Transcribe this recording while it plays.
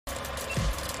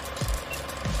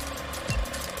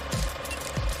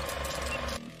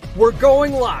We're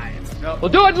going live.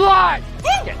 We'll do it live.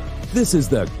 This is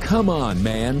the Come On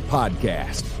Man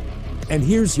podcast. And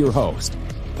here's your host,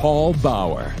 Paul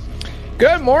Bauer.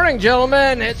 Good morning,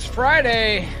 gentlemen. It's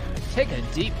Friday. Take a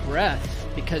deep breath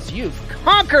because you've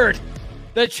conquered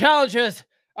the challenges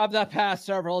of the past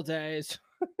several days.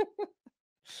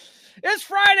 It's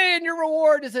Friday and your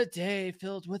reward is a day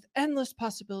filled with endless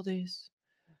possibilities.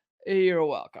 You're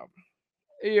welcome.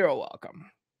 You're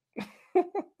welcome.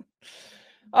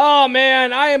 Oh,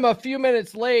 man, I am a few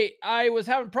minutes late. I was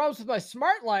having problems with my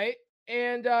smart light,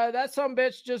 and that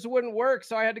sumbitch just wouldn't work,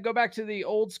 so I had to go back to the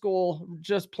old school,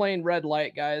 just plain red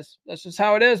light, guys. That's just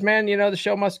how it is, man. You know, the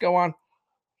show must go on.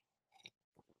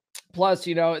 Plus,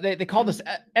 you know, they call this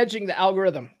edging the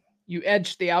algorithm. You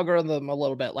edge the algorithm a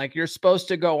little bit. Like, you're supposed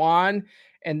to go on,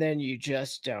 and then you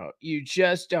just don't. You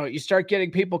just don't. You start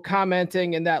getting people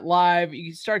commenting in that live.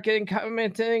 You start getting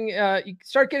commenting. You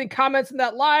start getting comments in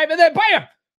that live, and then bam!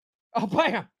 Oh,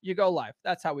 bam! You go live.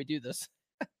 That's how we do this.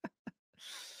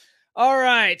 All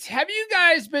right. Have you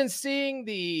guys been seeing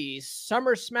the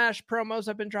Summer Smash promos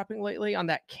I've been dropping lately on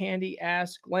that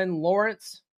candy-ass Glenn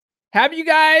Lawrence? Have you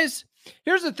guys?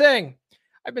 Here's the thing.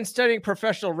 I've been studying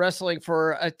professional wrestling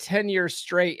for 10 years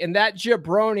straight, and that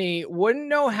jabroni wouldn't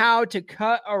know how to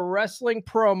cut a wrestling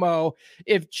promo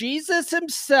if Jesus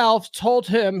himself told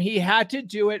him he had to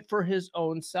do it for his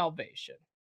own salvation.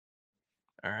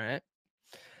 All right.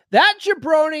 That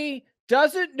jabroni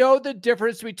doesn't know the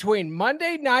difference between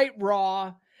Monday Night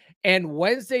Raw and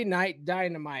Wednesday Night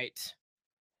Dynamite.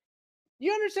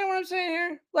 You understand what I'm saying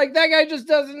here? Like, that guy just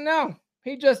doesn't know.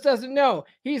 He just doesn't know.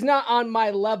 He's not on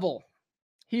my level.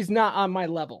 He's not on my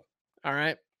level. All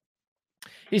right.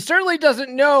 He certainly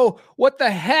doesn't know what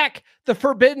the heck the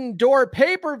Forbidden Door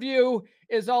pay-per-view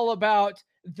is all about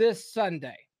this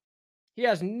Sunday. He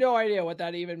has no idea what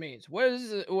that even means. What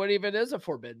even is a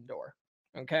Forbidden Door?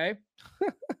 Okay.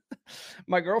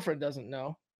 My girlfriend doesn't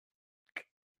know.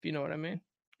 If you know what I mean.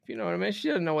 If you know what I mean. She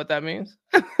doesn't know what that means.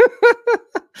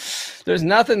 There's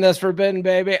nothing that's forbidden,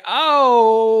 baby.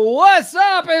 Oh, what's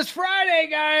up? It's Friday,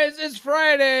 guys. It's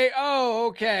Friday. Oh,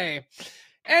 okay.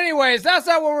 Anyways, that's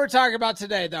not what we're talking about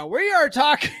today, though. We are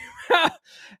talking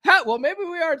about well, maybe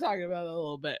we are talking about it a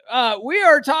little bit. We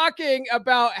are talking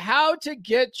about how to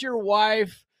get your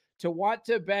wife to want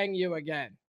to bang you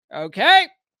again. Okay?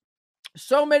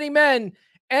 So many men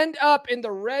end up in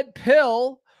the red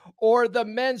pill or the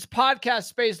men's podcast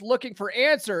space looking for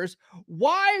answers.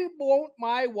 Why won't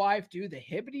my wife do the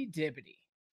hibbity dibbity?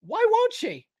 Why won't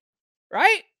she?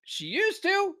 Right? She used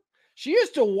to. She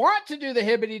used to want to do the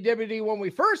hibbity dibbity when we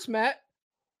first met.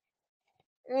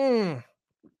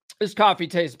 This coffee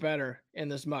tastes better in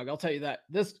this mug. I'll tell you that.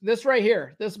 This right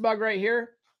here, this mug right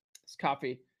here, this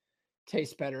coffee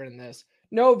tastes better in this.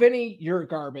 No, Vinny, you're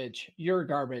garbage. You're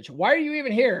garbage. Why are you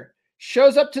even here?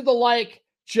 Shows up to the like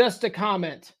just to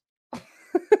comment.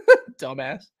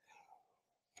 Dumbass.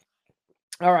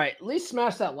 All right, at least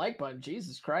smash that like button.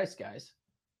 Jesus Christ, guys.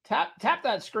 Tap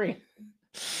that screen.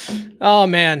 Oh,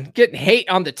 man. Getting hate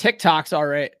on the TikToks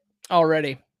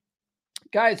already.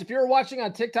 Guys, if you're watching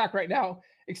on TikTok right now,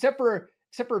 except for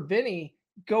Vinny,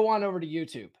 go on over to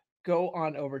YouTube. Go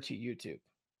on over to YouTube.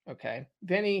 Okay?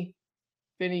 Vinny,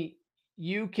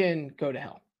 you can go to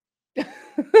hell.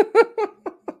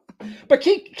 But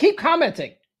keep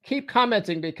commenting. Keep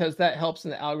commenting because that helps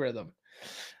in the algorithm.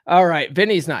 All right.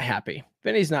 Vinny's not happy.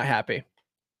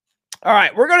 All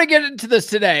right. We're going to get into this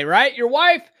today, right? Your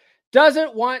wife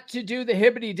doesn't want to do the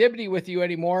hibbity dibbity with you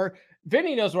anymore.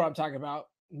 Vinny knows what I'm talking about.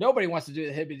 Nobody wants to do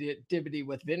the hibbity dibbity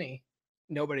with Vinny.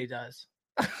 Nobody does.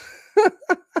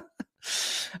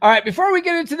 All right, before we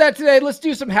get into that today, let's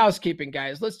do some housekeeping,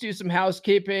 guys. Let's do some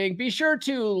housekeeping. Be sure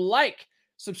to like,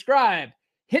 subscribe,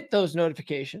 hit those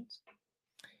notifications.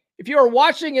 If you are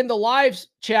watching in the live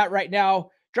chat right now,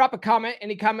 drop a comment.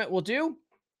 Any comment will do.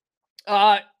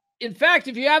 In fact,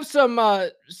 if you have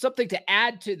something to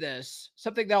add to this,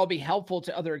 something that will be helpful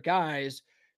to other guys,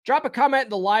 drop a comment in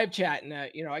the live chat, and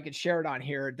I can share it on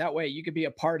here. That way, you could be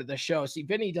a part of the show. See,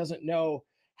 Vinny doesn't know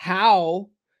how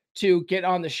to get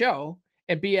on the show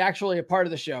and be actually a part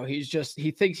of the show. He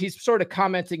thinks he's sort of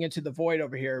commenting into the void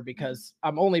over here because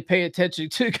I'm only paying attention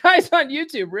to guys on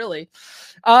YouTube, really.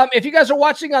 If you guys are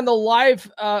watching on the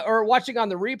live or watching on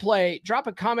the replay, drop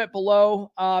a comment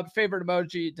below. Favorite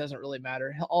emoji, doesn't really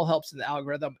matter. It all helps in the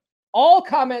algorithm. All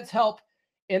comments help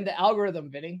in the algorithm,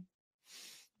 Vinny.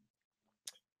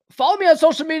 Follow me on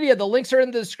social media. The links are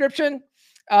in the description.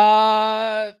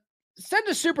 Send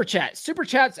a super chat. Super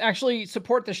chats actually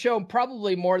support the show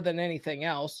probably more than anything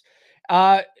else.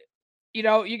 You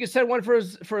can send one for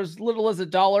as little as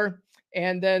 $1.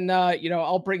 And then,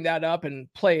 I'll bring that up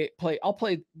and play. I'll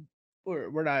play.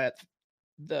 We're not at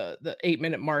the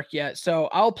 8-minute mark yet. So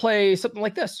I'll play something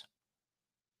like this.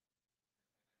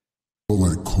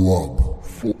 Like club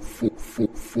for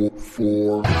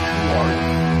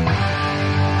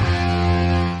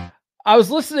I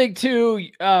was listening to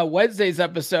Wednesday's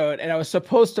episode, and I was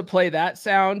supposed to play that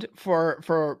sound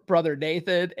for Brother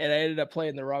Nathan, and I ended up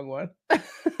playing the wrong one.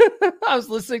 I was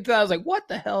listening to that. I was like, what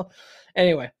the hell?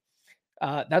 Anyway,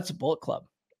 that's a Bullet Club.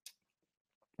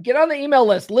 Get on the email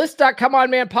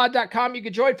list.comeonmanpod.com. You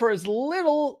can join for as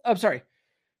little. I'm sorry.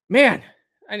 Man,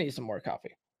 I need some more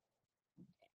coffee.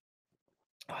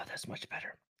 Oh, that's much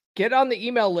better. Get on the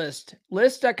email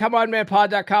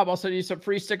list.comeonmanpod.com. I'll send you some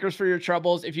free stickers for your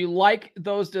troubles. If you like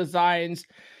those designs,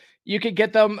 you can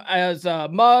get them as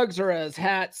mugs or as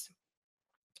hats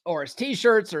or as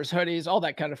t-shirts or as hoodies, all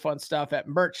that kind of fun stuff at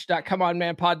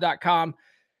merch.comeonmanpod.com.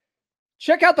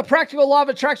 Check out the Practical Law of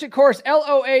Attraction course,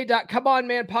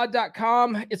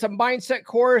 LOA.comeonmanpod.com. It's a mindset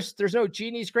course. There's no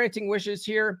genies granting wishes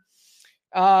here.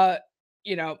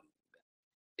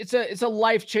 It's a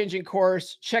life-changing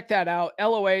course. Check that out.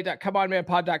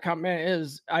 LOA.comeonmanpod.com. Man,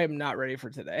 I am not ready for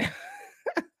today.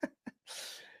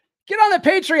 Get on the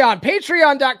Patreon,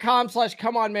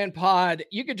 patreon.com/comeonmanpod.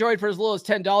 You can join for as little as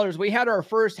 $10. We had our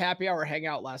first happy hour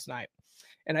hangout last night.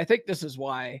 And I think this is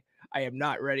why I am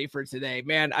not ready for today.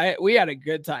 Man, we had a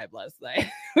good time last night.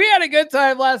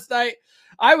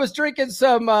 I was drinking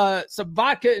some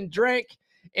vodka and drink,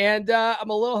 and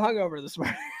I'm a little hungover this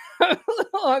morning. I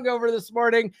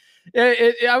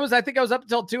think I was up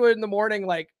until 2 a.m,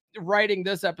 like writing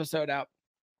this episode out.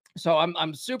 So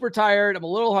I'm super tired. I'm a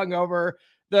little hungover.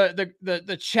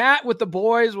 The chat with the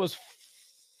boys was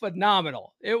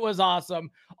phenomenal. It was awesome.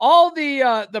 All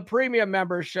the premium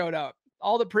members showed up.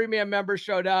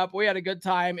 We had a good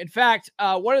time. In fact,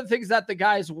 one of the things that the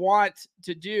guys want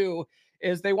to do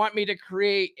is they want me to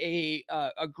create a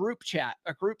group chat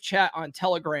on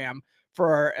Telegram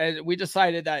we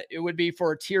decided that it would be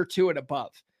for tier 2 and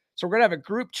above. So we're going to have a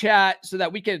group chat so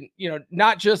that we can,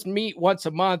 not just meet once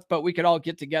a month, but we could all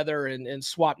get together and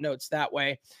swap notes that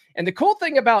way. And the cool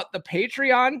thing about the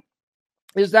Patreon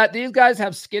is that these guys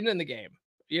have skin in the game.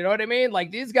 You know what I mean? Like,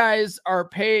 these guys are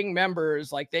paying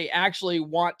members. Like, they actually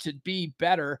want to be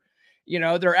better.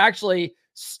 They're actually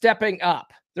stepping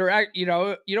up. They're, you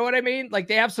know what I mean? Like,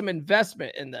 they have some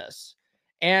investment in this.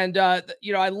 And, I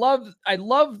love the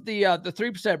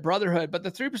 3% Brotherhood, but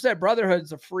the 3% Brotherhood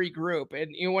is a free group.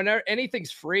 And, whenever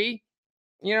anything's free,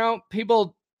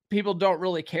 people don't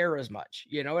really care as much.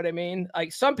 You know what I mean?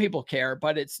 Like, some people care,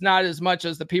 but it's not as much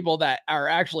as the people that are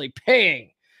actually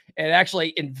paying and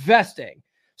actually investing.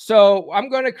 So I'm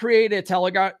going to create a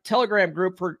Telegram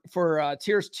group for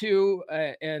tiers 2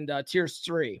 and tiers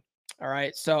 3. All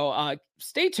right. So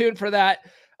stay tuned for that.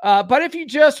 But if you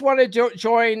just want to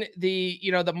join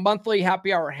the monthly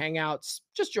happy hour hangouts,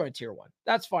 just join tier 1.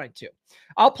 That's fine too.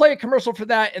 I'll play a commercial for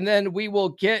that, and then we will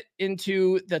get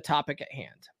into the topic at hand.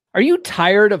 Are you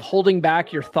tired of holding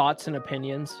back your thoughts and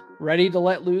opinions? Ready to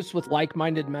let loose with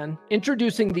like-minded men?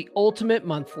 Introducing the ultimate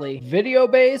monthly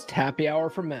video-based happy hour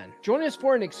for men. Join us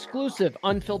for an exclusive,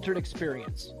 unfiltered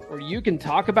experience where you can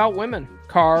talk about women,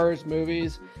 cars,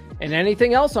 movies, and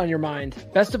anything else on your mind.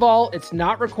 Best of all, it's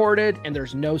not recorded and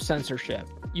there's no censorship.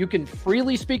 You can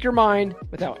freely speak your mind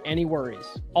without any worries.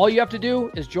 All you have to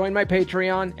do is join my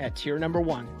Patreon at tier number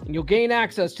 1, and you'll gain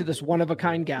access to this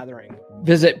one-of-a-kind gathering.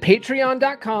 Visit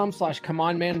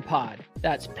patreon.com/comeonmanpod.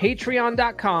 That's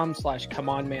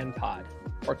patreon.com/comeonmanpod.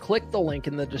 Or click the link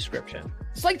in the description.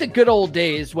 It's like the good old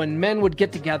days when men would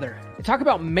get together and talk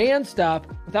about man stuff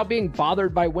without being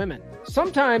bothered by women.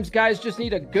 Sometimes guys just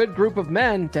need a good group of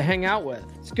men to hang out with.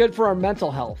 It's good for our mental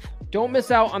health. Don't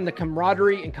miss out on the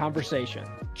camaraderie and conversation.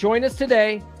 Join us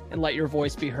today and let your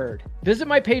voice be heard. Visit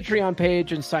my Patreon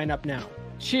page and sign up now.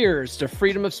 Cheers to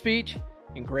freedom of speech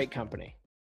and great company.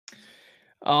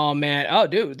 Oh, man. Oh,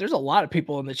 dude, there's a lot of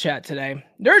people in the chat today.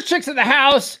 Nurse Chick's in the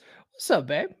house. What's up,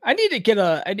 babe? I need to get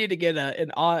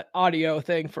an audio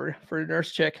thing for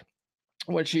Nurse Chick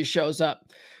when she shows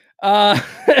up.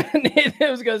 Nathan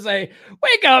was gonna say,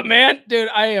 "Wake up, man, dude."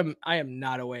 I am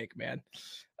not awake, man.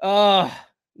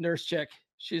 Nurse Chick,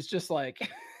 she's just like,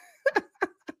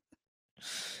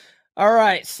 all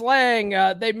right, slang.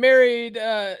 They married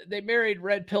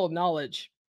Red Pill Knowledge.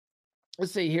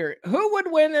 Let's see here. Who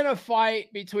would win in a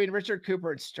fight between Richard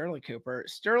Cooper and Sterling Cooper?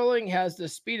 Sterling has the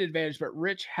speed advantage, but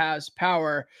Rich has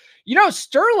power.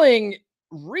 Sterling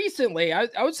recently, I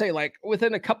would say like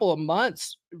within a couple of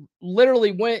months,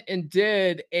 literally went and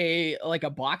did a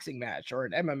boxing match or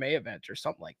an MMA event or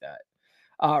something like that.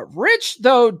 Rich,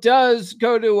 though, does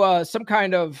go to some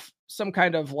kind of some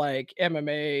kind of like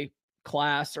MMA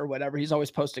class or whatever. He's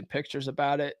always posting pictures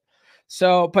about it.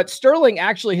 So, but Sterling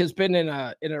actually has been in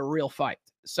a real fight.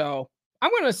 So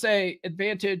I'm going to say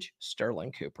advantage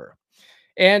Sterling Cooper.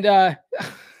 And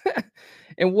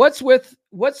and what's with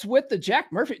the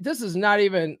Jack Murphy? This is not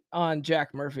even on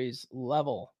Jack Murphy's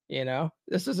level, you know.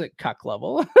 This isn't cuck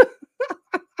level.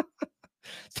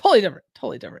 It's totally different.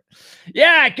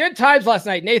 Yeah, good times last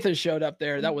night. Nathan showed up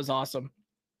there. That was awesome.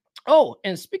 Oh,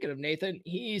 and speaking of Nathan,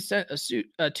 he sent a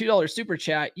 $2 super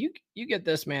chat. You get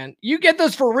this, man. You get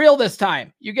this for real this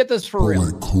time. You get this for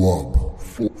real. Club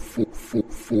for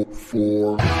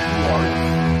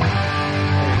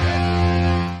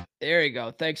life. There you go.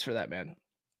 Thanks for that, man.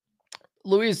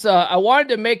 Luis, I wanted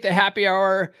to make the happy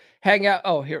hour hangout.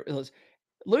 Oh, here it is.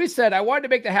 Luis said, I wanted to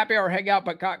make the happy hour hangout,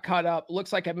 but got caught up.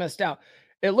 Looks like I missed out.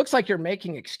 It looks like you're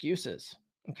making excuses.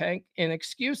 Okay. And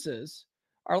excuses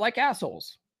are like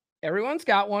assholes. Everyone's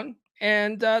got one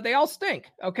and they all stink.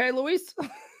 Okay, Luis?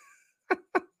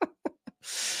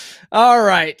 All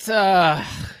right.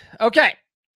 Okay.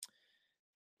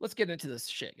 Let's get into this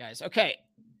shit, guys. Okay.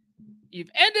 You've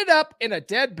ended up in a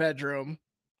dead bedroom,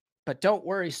 but don't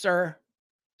worry, sir.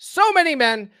 So many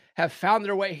men have found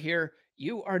their way here.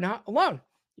 You are not alone.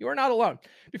 You are not alone.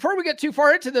 Before we get too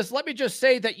far into this, let me just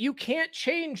say that you can't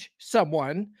change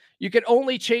someone. You can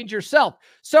only change yourself.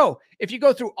 So if you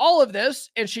go through all of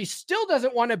this and she still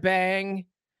doesn't want to bang,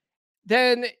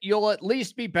 then you'll at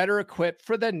least be better equipped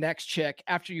for the next chick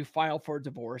after you file for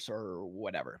divorce or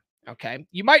whatever. Okay.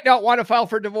 You might not want to file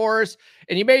for divorce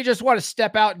and you may just want to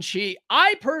step out and cheat.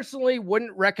 I personally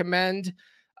wouldn't recommend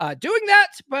doing that,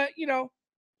 but you know,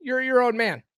 you're your own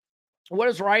man. What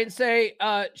does Ryan say?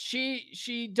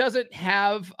 She doesn't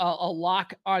have a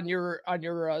lock on your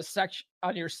sex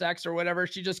or whatever.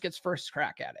 She just gets first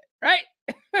crack at it, right?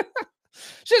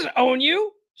 She doesn't own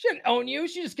you. She doesn't own you.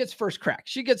 She just gets first crack.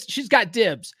 She's got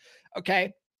dibs.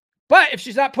 Okay. But if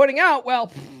she's not putting out,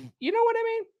 well, you know what I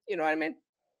mean? You know what I mean?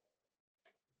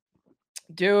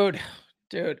 Dude,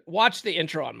 watch the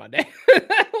intro on Monday.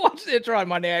 Watch the intro on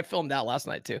Monday. I filmed that last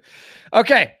night too.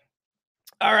 Okay.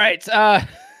 All right.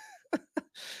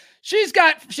 She's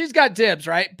got dibs,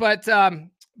 right? But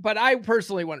I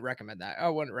personally wouldn't recommend that. I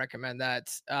wouldn't recommend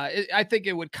that. I think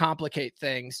it would complicate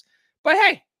things. But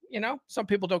hey, you know, some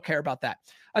people don't care about that.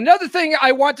 Another thing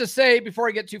I want to say before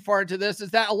I get too far into this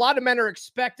is that a lot of men are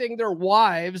expecting their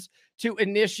wives to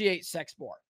initiate sex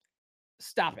more.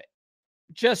 Stop it.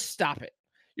 Just stop it.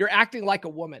 You're acting like a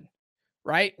woman,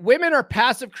 right? Women are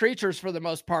passive creatures for the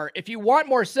most part. If you want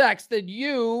more sex, then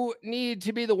you need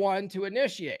to be the one to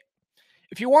initiate.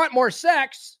 If you want more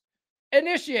sex,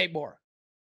 initiate more.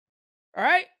 All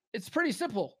right? It's pretty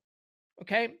simple.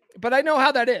 Okay? But I know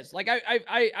how that is. Like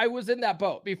I was in that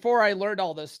boat before I learned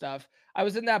all this stuff. I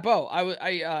was in that boat.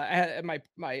 I had my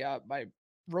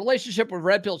relationship with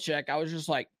Red Pill Chick. I was just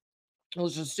like,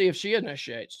 let's just see if she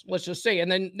initiates. Let's just see. And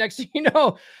then next thing you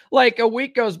know, like a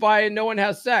week goes by and no one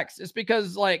has sex. It's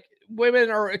because like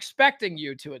women are expecting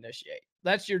you to initiate.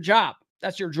 That's your job.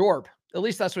 That's your job. At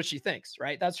least that's what she thinks,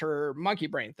 right? That's her monkey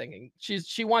brain thinking.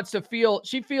 She wants to feel,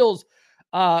 she feels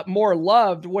more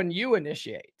loved when you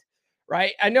initiate,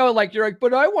 right? I know like you're like,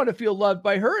 but I want to feel loved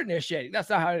by her initiating. That's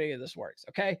not how any of this works.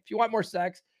 Okay. If you want more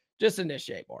sex, just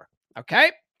initiate more.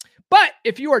 Okay. But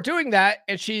if you are doing that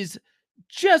and she's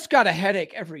just got a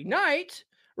headache every night,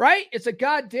 right? It's a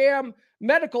goddamn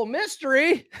medical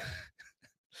mystery.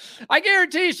 I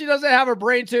guarantee she doesn't have a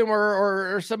brain tumor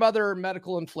or some other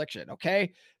medical infliction.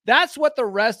 Okay. That's what the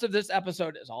rest of this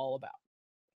episode is all about.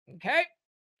 Okay.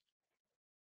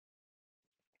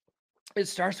 It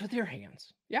starts with your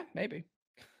hands. Yeah, maybe.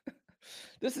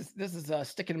 This is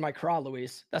sticking in my craw,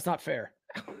 Luis. That's not fair.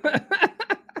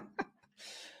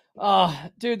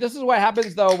 Dude, this is what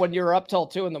happens though when you're up till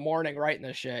 2 a.m. writing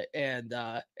this shit, and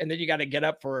then you got to get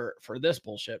up for this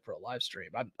bullshit for a live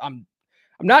stream. I'm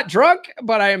not drunk,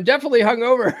 but I am definitely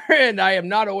hungover, and I am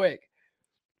not awake.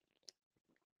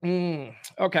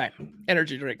 Okay,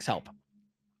 energy drinks help.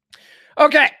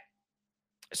 Okay,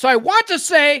 so I want to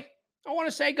say,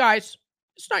 guys,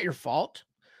 it's not your fault,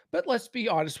 but let's be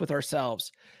honest with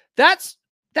ourselves. That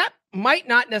might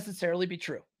not necessarily be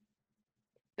true.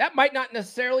 That might not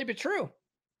necessarily be true.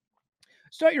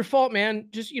 It's not your fault, man.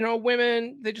 Just,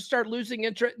 women, they just start losing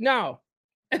interest. No.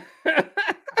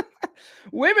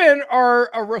 Women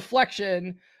are a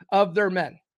reflection of their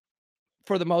men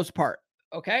for the most part.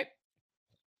 Okay.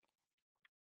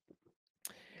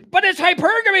 But it's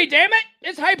hypergamy, damn it.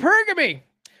 It's hypergamy.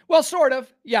 Well, sort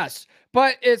of, yes.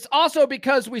 But it's also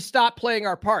because we stopped playing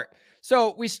our part.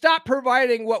 So we stopped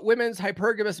providing what women's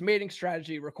hypergamous mating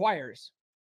strategy requires.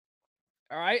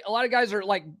 All right. A lot of guys are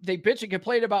like, they bitch and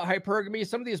complain about hypergamy.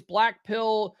 Some of these black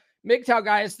pill MGTOW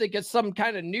guys think it's some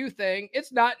kind of new thing.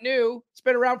 It's not new. It's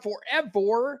been around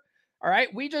forever. All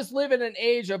right. We just live in an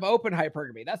age of open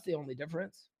hypergamy. That's the only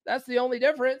difference. That's the only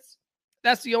difference.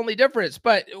 That's the only difference.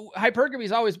 But hypergamy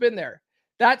has always been there.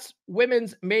 That's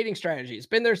women's mating strategy. It's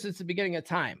been there since the beginning of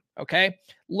time. Okay.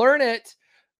 Learn it,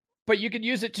 but you can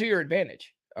use it to your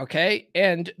advantage. Okay.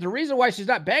 And the reason why she's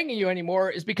not banging you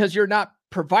anymore is because you're not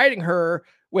providing her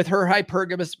with her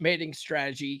hypergamous mating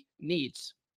strategy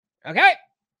needs. Okay.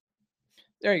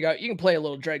 There you go. You can play a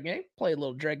little dread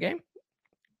game.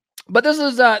 But this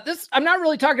is I'm not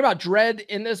really talking about dread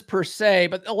in this per se,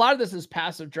 but a lot of this is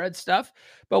passive dread stuff,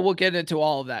 but we'll get into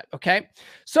all of that. Okay.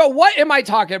 So what am I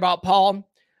talking about, Paul?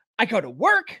 I go to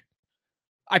work.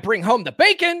 I bring home the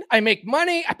bacon. I make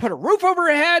money. I put a roof over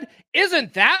her head.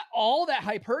 Isn't that all that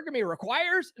hypergamy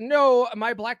requires? No,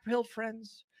 my black pill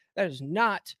friends, that is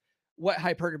not what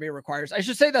hypergamy requires. I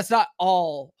should say that's not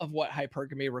all of what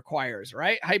hypergamy requires,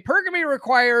 right? Hypergamy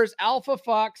requires alpha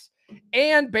fucks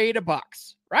and beta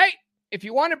bucks, right? If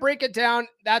you want to break it down,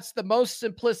 that's the most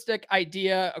simplistic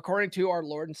idea according to our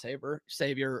Lord and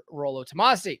Savior Rollo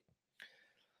Tomassi.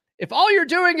 If all you're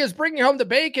doing is bringing home the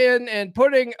bacon and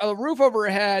putting a roof over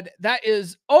her head, that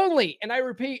is only, and I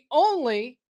repeat,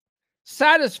 only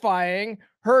satisfying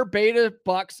her beta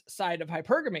bucks side of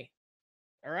hypergamy.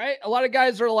 All right. A lot of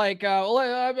guys are like, well,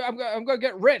 I'm going to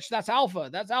get rich. That's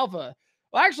alpha. That's alpha.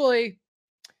 Well, actually,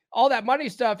 all that money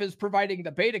stuff is providing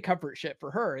the beta comfort shit for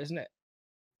her, isn't it?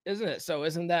 Isn't it? So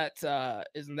isn't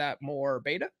that more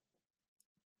beta?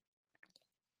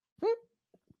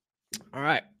 All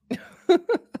right.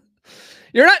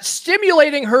 You're not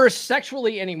stimulating her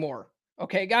sexually anymore.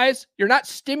 Okay, guys? You're not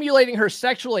stimulating her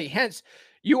sexually. Hence,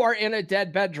 you are in a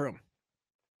dead bedroom.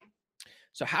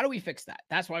 So how do we fix that?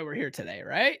 That's why we're here today,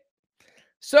 right?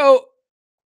 So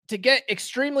to get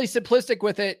extremely simplistic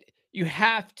with it, you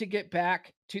have to get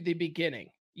back to the beginning.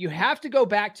 You have to go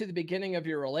back to the beginning of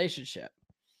your relationship.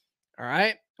 All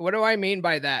right? What do I mean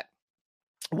by that?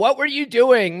 What were you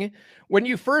doing when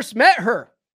you first met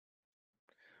her?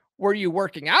 Were you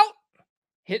working out?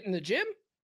 Hitting the gym?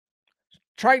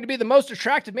 Trying to be the most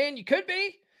attractive man you could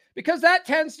be? Because that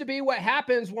tends to be what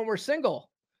happens when we're single,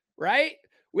 right?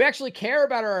 We actually care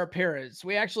about our appearance.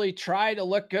 We actually try to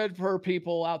look good for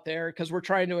people out there because we're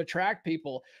trying to attract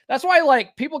people. That's why,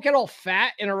 like, people get all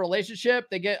fat in a relationship.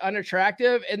 They get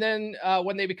unattractive. And then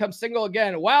when they become single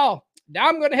again, wow, now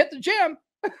I'm going to hit the gym.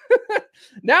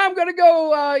 Now I'm going to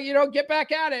go, get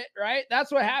back at it, right?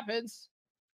 That's what happens.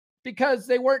 Because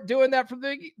they weren't doing that from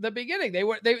the beginning.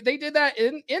 They did that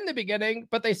in the beginning,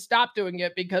 but they stopped doing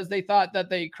it because they thought that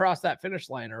they crossed that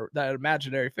finish line or that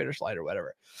imaginary finish line or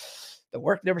whatever. The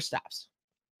work never stops.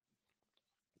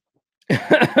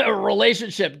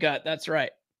 Relationship gut. That's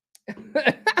right.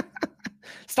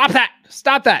 Stop that.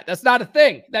 Stop that. That's not a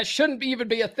thing. That shouldn't even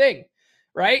be a thing,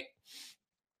 right?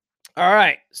 All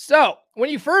right. So when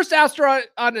you first asked her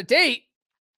on a date,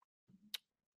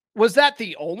 was that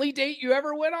the only date you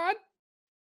ever went on?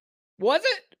 Was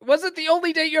it? Was it the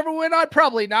only date you ever went on?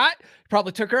 Probably not.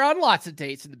 Probably took her on lots of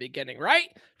dates in the beginning, right?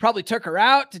 Probably took her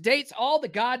out to dates all the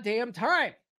goddamn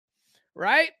time,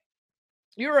 right?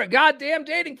 You were a goddamn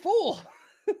dating fool.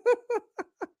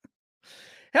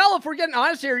 Hell, if we're getting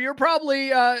honest here, you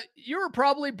were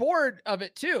probably bored of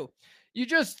it too. You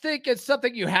just think it's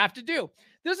something you have to do.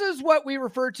 This is what we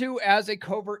refer to as a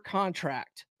covert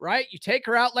contract, right? You take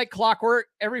her out like clockwork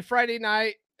every Friday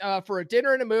night for a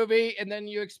dinner and a movie, and then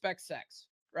you expect sex,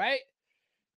 right?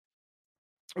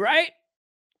 Right?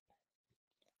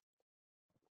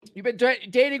 You've been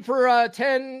dating for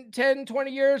 10,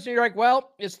 20 years, and you're like,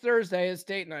 well, it's Thursday. It's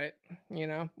date night.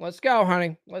 Let's go,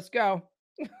 honey. Let's go.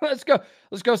 Let's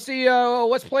go see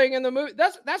what's playing in the movie.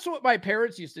 That's what my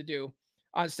parents used to do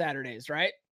on Saturdays,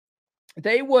 right?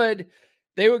 They would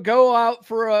go out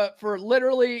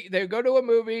they would go to a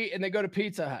movie and they go to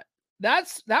Pizza Hut.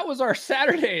 That was our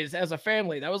Saturdays as a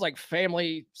family. That was like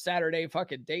family Saturday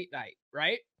fucking date night,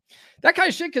 right? That kind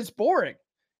of shit gets boring.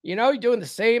 You're doing the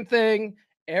same thing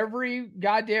every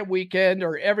goddamn weekend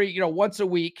or every, once a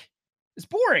week. It's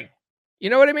boring. You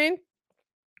know what I mean?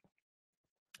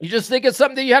 You just think it's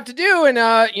something that you have to do. And,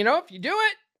 if you do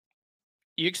it,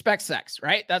 you expect sex,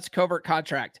 right? That's a covert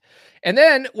contract. And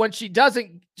then when she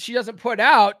doesn't put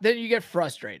out, then you get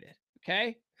frustrated.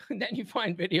 Okay. And then you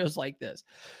find videos like this.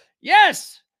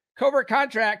 Yes. Covert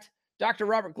contract. Dr.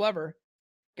 Robert Glover.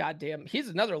 Goddamn. He's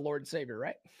another Lord and Savior,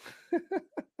 right?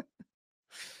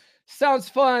 Sounds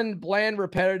fun, bland,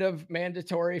 repetitive,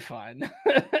 mandatory fun.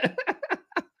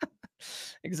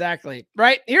 Exactly.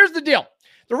 Right. Here's the deal.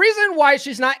 The reason why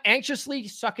she's not anxiously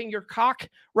sucking your cock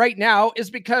right now is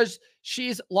because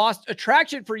she's lost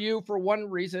attraction for you for one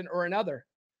reason or another.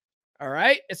 All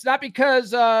right. It's not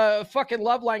because fucking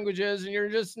love languages and you're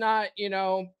just not,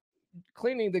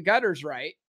 cleaning the gutters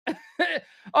right.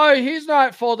 Oh, he's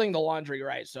not folding the laundry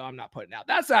right, so I'm not putting out.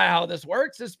 That's not how this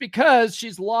works. It's because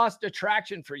she's lost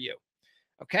attraction for you.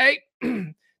 Okay.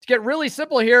 To get really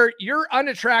simple here, you're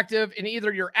unattractive in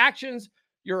either your actions,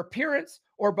 your appearance,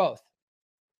 or both.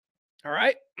 All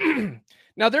right.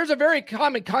 Now, there's a very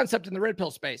common concept in the red pill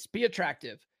space. Be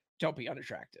attractive. Don't be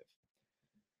unattractive.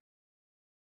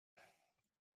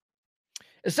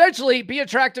 Essentially, be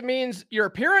attractive means your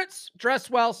appearance,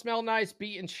 dress well, smell nice,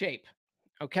 be in shape.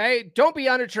 Okay. Don't be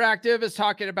unattractive is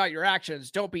talking about your actions.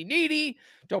 Don't be needy.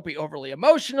 Don't be overly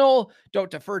emotional.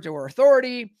 Don't defer to her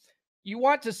authority. You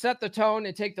want to set the tone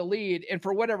and take the lead. And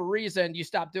for whatever reason, you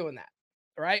stop doing that.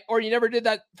 Right. Or you never did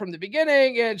that from the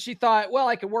beginning. And she thought, well,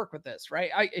 I could work with this.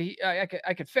 Right.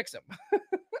 I could fix him.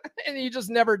 And you just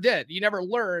never did. You never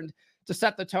learned to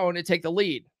set the tone and take the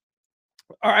lead.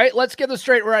 All right. Let's get this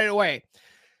straight right away.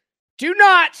 Do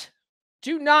not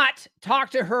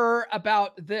talk to her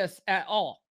about this at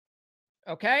all.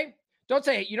 Okay. Don't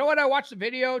say, you know what? I watched the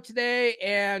video today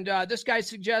and this guy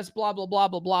suggests blah, blah, blah,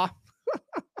 blah, blah.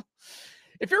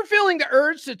 If you're feeling the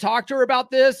urge to talk to her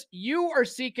about this, you are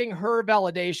seeking her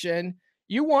validation.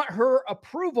 You want her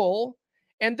approval.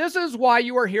 And this is why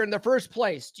you are here in the first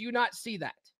place. Do you not see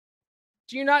that?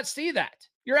 Do you not see that?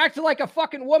 You're acting like a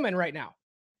fucking woman right now.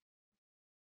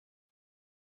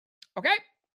 Okay?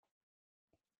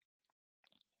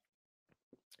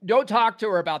 Don't talk to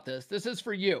her about this. This is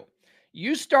for you.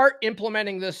 You start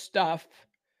implementing this stuff,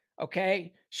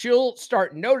 okay? She'll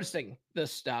start noticing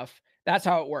this stuff. That's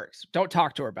how it works. Don't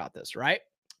talk to her about this, right?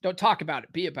 Don't talk about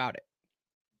it. Be about it.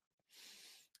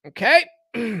 Okay?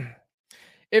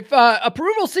 If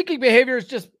approval-seeking behavior is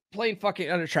just plain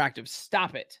fucking unattractive,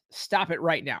 stop it. Stop it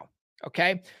right now,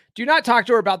 okay? Do not talk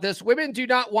to her about this. Women do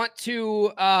not want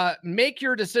to make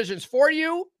your decisions for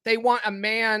you. They want a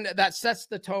man that sets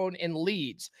the tone and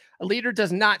leads. A leader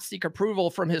does not seek approval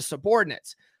from his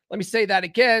subordinates. Let me say that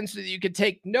again so that you can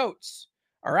take notes,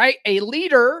 all right? A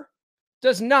leader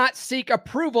does not seek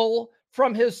approval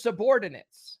from his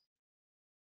subordinates.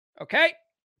 Okay?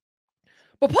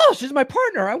 But Paul, she's my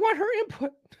partner. I want her input.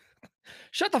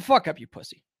 Shut the fuck up, you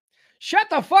pussy. Shut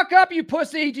the fuck up, you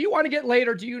pussy. Do you want to get laid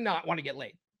or do you not want to get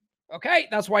laid? Okay?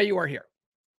 That's why you are here.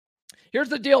 Here's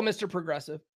the deal, Mr.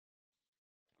 Progressive.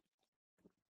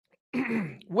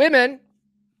 Women,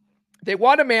 they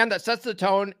want a man that sets the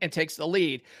tone and takes the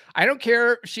lead. I don't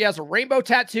care if she has a rainbow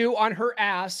tattoo on her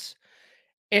ass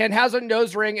and has a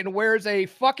nose ring and wears a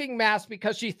fucking mask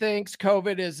because she thinks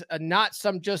COVID is not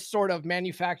some just sort of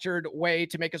manufactured way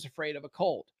to make us afraid of a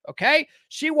cold. Okay?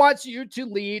 She wants you to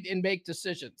lead and make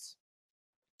decisions.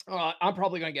 I'm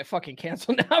probably going to get fucking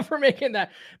canceled now for making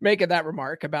that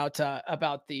remark about the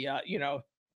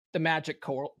magic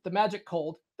cold,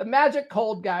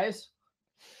 guys.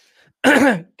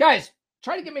 Guys,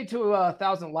 try to get me to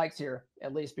 1,000 likes here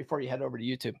at least before you head over to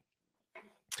YouTube.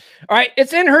 All right,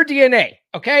 it's in her DNA,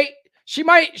 okay? She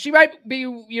might be,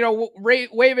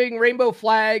 waving rainbow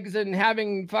flags and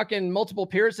having fucking multiple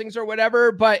piercings or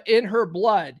whatever, but in her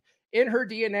blood, in her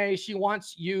DNA, she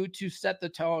wants you to set the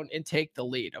tone and take the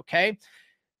lead, okay?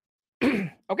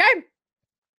 Okay?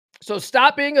 So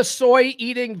stop being a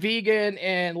soy-eating vegan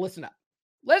and listen up.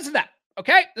 Listen up,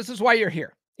 okay? This is why you're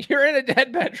here. You're in a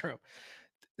dead bedroom.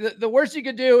 The worst you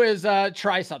could do is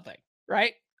try something,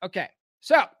 right? Okay.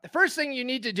 So the first thing you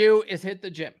need to do is hit the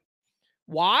gym.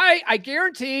 Why? I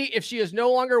guarantee if she is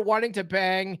no longer wanting to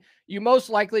bang, you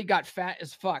most likely got fat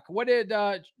as fuck. What did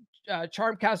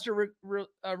Charmcaster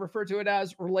refer to it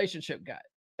as? Relationship gut.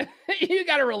 You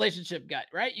got a relationship gut,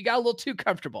 right? You got a little too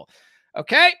comfortable.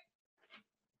 Okay.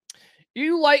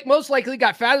 You most likely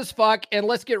got fat as fuck. And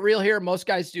let's get real here. Most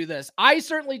guys do this. I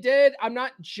certainly did. I'm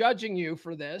not judging you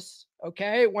for this.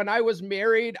 Okay. When I was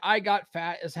married, I got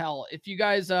fat as hell. If you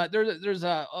guys, there's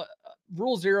a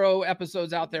Rule Zero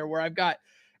episodes out there where I've got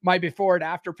my before and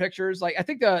after pictures. Like I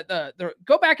think the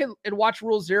go back and watch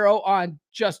Rule Zero on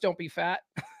Just Don't Be Fat.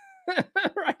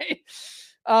 Right.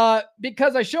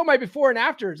 Because I show my before and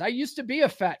afters. I used to be a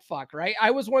fat fuck, right? I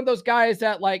was one of those guys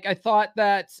that like, I thought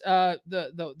that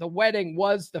the wedding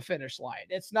was the finish line.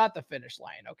 It's not the finish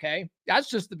line. Okay. That's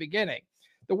just the beginning.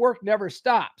 The work never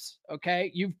stops. Okay.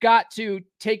 You've got to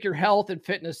take your health and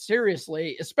fitness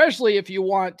seriously, especially if you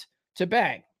want to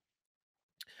bang.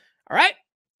 All right.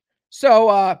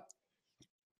 So,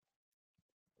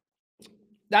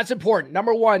 that's important.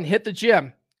 Number one, hit the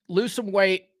gym, lose some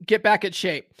weight, get back in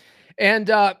shape. And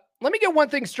let me get one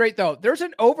thing straight though. There's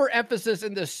an overemphasis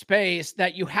in this space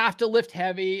that you have to lift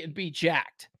heavy and be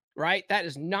jacked, right? That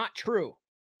is not true.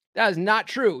 That is not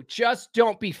true. Just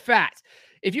don't be fat.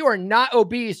 If you are not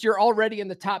obese, you're already in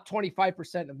the top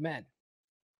 25% of men.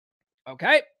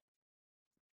 Okay.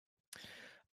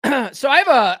 So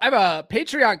I have a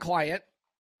Patreon client.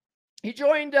 He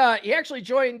actually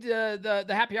joined the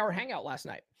happy hour hangout last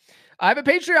night. I have a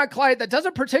Patreon client that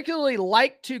doesn't particularly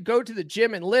like to go to the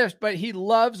gym and lift, but he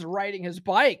loves riding his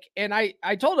bike. And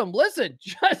I told him, listen,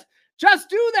 just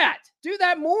do that. Do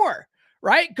that more,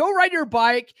 right? Go ride your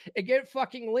bike and get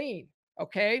fucking lean.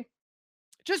 Okay.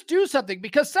 Just do something,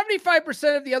 because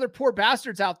 75% of the other poor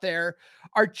bastards out there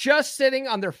are just sitting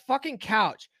on their fucking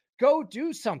couch. Go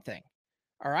do something.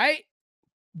 All right.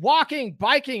 Walking,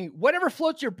 biking, whatever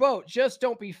floats your boat. Just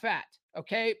don't be fat.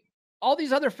 Okay. All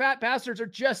these other fat bastards are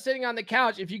just sitting on the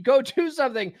couch. If you go do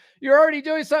something, you're already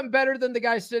doing something better than the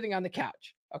guy sitting on the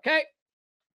couch. Okay.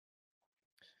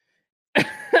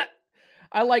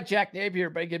 I like Jack Napier,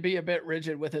 but he can be a bit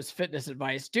rigid with his fitness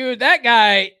advice. Dude, that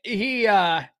guy, he's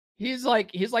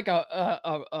like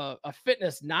a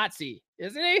fitness Nazi,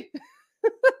 isn't he?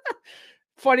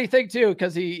 Funny thing too,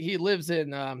 because he lives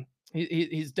in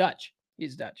he's Dutch.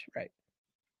 He's Dutch, right?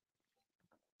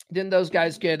 Didn't those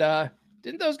guys get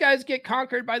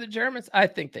conquered by the Germans? I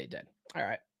think they did. All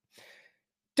right.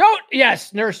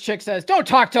 Yes, Nurse Chick says, don't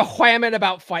talk to Whammon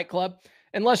about Fight Club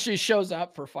unless she shows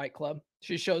up for Fight Club.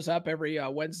 She shows up every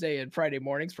Wednesday and Friday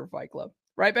mornings for Fight Club.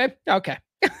 Right, babe? Okay.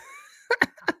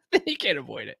 You can't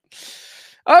avoid it.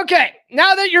 Okay.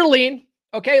 Now that you're lean,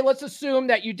 okay, let's assume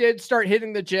that you did start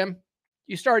hitting the gym.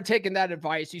 You started taking that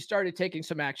advice. You started taking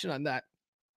some action on that.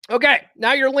 Okay.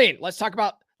 Now you're lean. Let's talk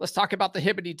about the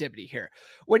hibbity dibbity here.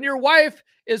 When your wife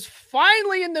is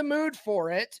finally in the mood for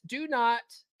it, do not,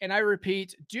 and I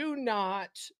repeat, do not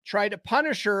try to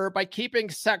punish her by keeping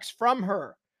sex from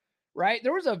her, right?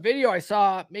 There was a video I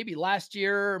saw maybe last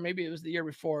year, or maybe it was the year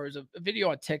before. It was a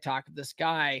video on TikTok of this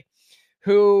guy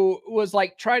who was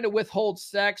like trying to withhold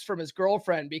sex from his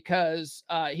girlfriend because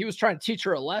he was trying to teach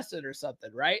her a lesson or something,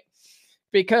 right?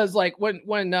 Because like when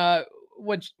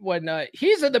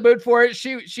he's in the mood for it,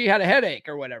 she had a headache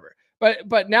or whatever.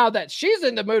 But now that she's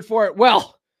in the mood for it,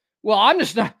 well, I'm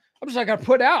just not gonna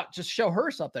put out, just show her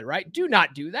something, right? Do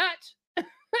not do that.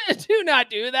 Do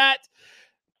not do that.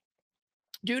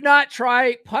 Do not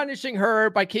try punishing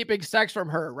her by keeping sex from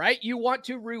her, right? You want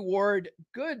to reward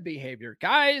good behavior,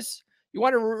 guys. You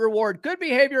want to reward good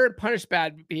behavior and punish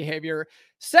bad behavior.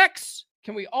 Sex,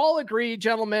 can we all agree,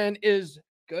 gentlemen, is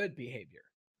good behavior,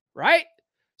 right?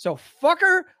 So fuck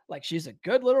her like she's a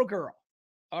good little girl.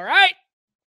 All right?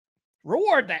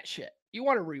 Reward that shit. You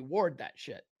want to reward that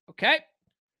shit. Okay?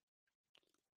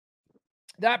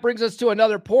 That brings us to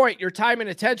another point. Your time and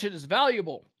attention is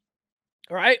valuable.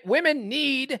 All right? Women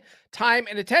need time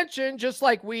and attention just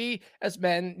like we as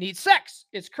men need sex.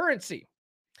 It's currency.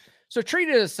 So treat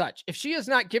it as such. If she is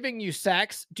not giving you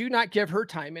sex, do not give her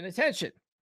time and attention.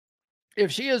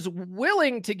 If she is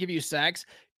willing to give you sex,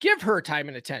 give her time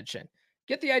and attention.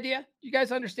 Get the idea? You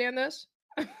guys understand this?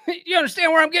 You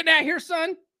understand where I'm getting at here,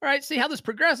 son? All right, see how this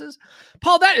progresses?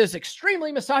 Paul, that is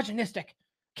extremely misogynistic.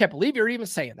 Can't believe you're even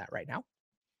saying that right now.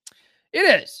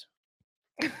 It is.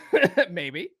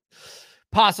 Maybe.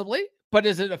 Possibly. But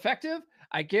is it effective?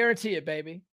 I guarantee it,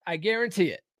 baby. I guarantee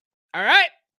it. All right?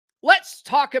 Let's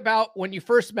talk about when you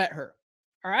first met her.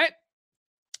 All right?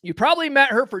 You probably met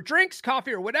her for drinks,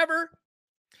 coffee, or whatever.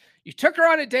 You took her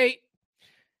on a date,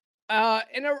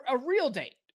 and a real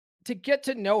date to get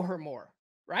to know her more,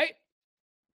 right?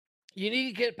 You need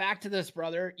to get back to this,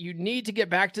 brother. You need to get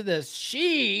back to this.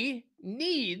 She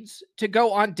needs to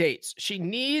go on dates. She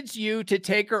needs you to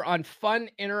take her on fun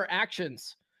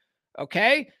interactions.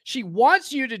 Okay? She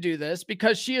wants you to do this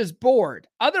because she is bored.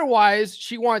 Otherwise,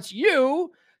 she wants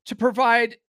you to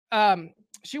provide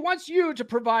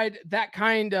that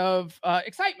kind of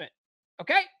excitement.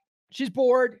 Okay? She's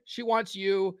bored. She wants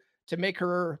you to make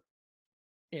her,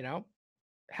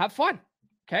 have fun.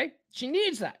 Okay? She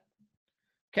needs that.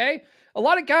 Okay? A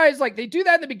lot of guys, like, they do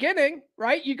that in the beginning,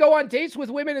 right? You go on dates with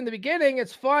women in the beginning.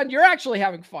 It's fun. You're actually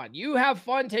having fun. You have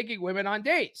fun taking women on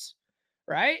dates,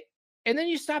 right? And then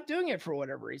you stop doing it for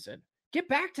whatever reason. Get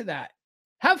back to that.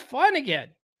 Have fun again,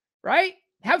 right?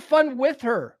 Have fun with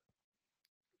her.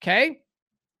 Okay?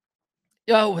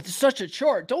 Oh, it's such a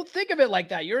chore. Don't think of it like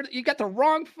that. You got the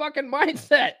wrong fucking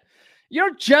mindset. You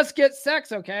don't just get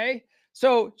sex, okay?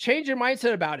 So change your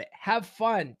mindset about it. Have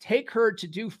fun. Take her to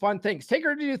do fun things. Take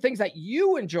her to do things that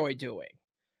you enjoy doing.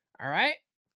 All right?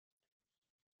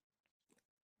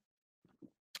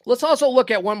 Let's also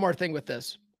look at one more thing with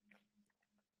this.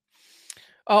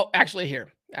 Oh, actually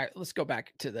here. All right, let's go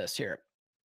back to this here.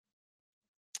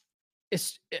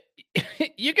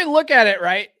 You can look at it,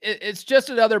 right? It's just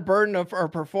another burden of our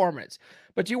performance.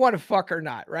 But do you want to fuck or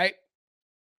not, right?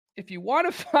 If you want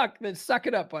to fuck, then suck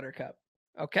it up, Buttercup.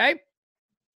 Okay?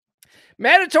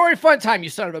 Mandatory fun time, you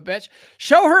son of a bitch.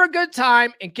 Show her a good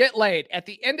time and get laid. At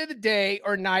the end of the day,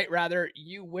 or night rather,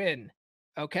 you win.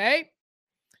 Okay?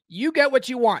 You get what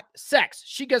you want. Sex.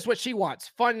 She gets what she wants.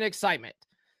 Fun and excitement.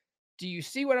 Do you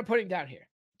see what I'm putting down here?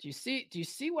 Do you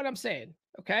see what I'm saying?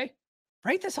 Okay?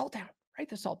 Write this all down. Write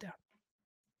this all down.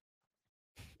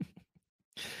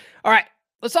 All right.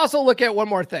 Let's also look at one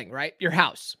more thing, right? Your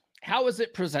house. How is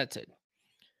it presented?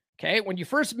 Okay. When you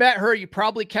first met her, you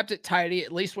probably kept it tidy,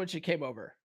 at least when she came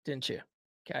over, didn't you?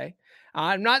 Okay.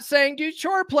 I'm not saying do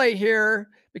chore play here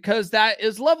because that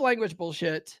is love language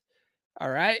bullshit. All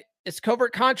right. It's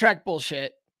covert contract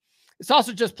bullshit. It's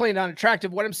also just plain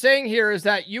unattractive. What I'm saying here is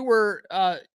that you were,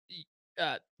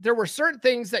 there were certain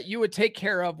things that you would take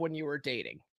care of when you were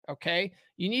dating. Okay.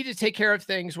 You need to take care of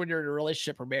things when you're in a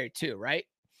relationship or married too, right?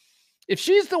 If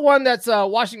she's the one that's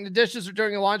washing the dishes or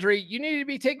doing the laundry, you need to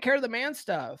be taking care of the man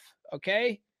stuff.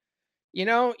 Okay. You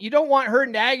know, you don't want her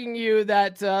nagging you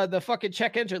that the fucking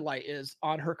check engine light is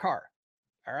on her car.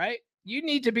 All right. You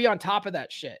need to be on top of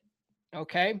that shit.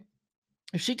 Okay.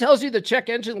 If she tells you the check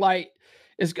engine light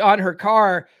is on her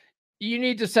car, you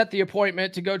need to set the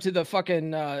appointment to go to the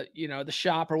fucking, the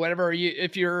shop or whatever.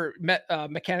 If you're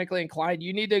mechanically inclined,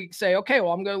 you need to say, okay,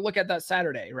 well, I'm going to look at that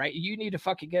Saturday, right? You need to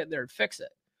fucking get in there and fix it.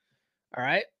 All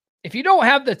right. If you don't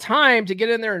have the time to get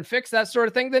in there and fix that sort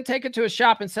of thing, then take it to a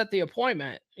shop and set the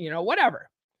appointment, whatever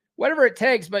it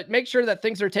takes, but make sure that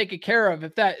things are taken care of.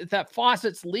 If that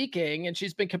faucet's leaking and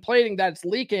she's been complaining that it's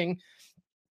leaking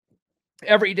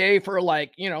every day for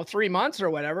 3 months or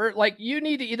whatever, you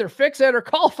need to either fix it or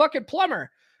call a fucking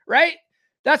plumber, right?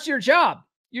 That's your job.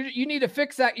 You need to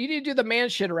fix that. You need to do the man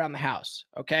shit around the house.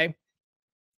 Okay.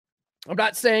 I'm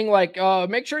not saying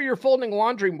make sure you're folding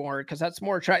laundry more because that's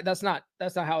more that's not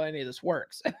how any of this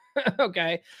works.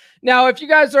 Okay. Now, if you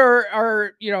guys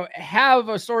are have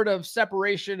a sort of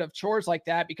separation of chores like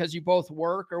that because you both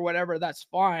work or whatever, that's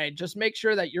fine. Just make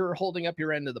sure that you're holding up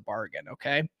your end of the bargain.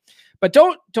 Okay. But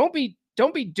don't be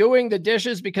doing the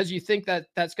dishes because you think that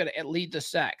that's going to lead to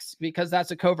sex, because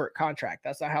that's a covert contract.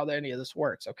 That's not how any of this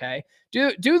works. Okay. Do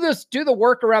the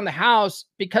work around the house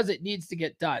because it needs to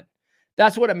get done.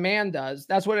 That's what a man does.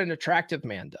 That's what an attractive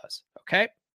man does. Okay.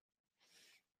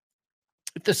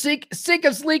 If the sink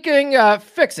is leaking,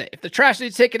 fix it. If the trash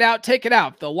needs taken out, take it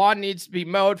out. If the lawn needs to be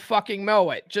mowed, fucking mow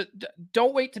it. Just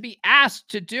don't wait to be asked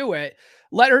to do it.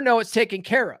 Let her know it's taken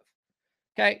care of.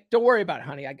 Okay. Don't worry about it,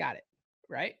 honey. I got it.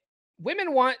 Right.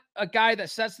 Women want a guy that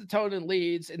sets the tone and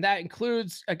leads. And that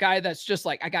includes a guy that's just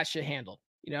like, I got shit handled.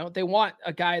 They want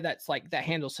a guy that's that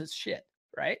handles his shit.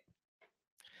 Right.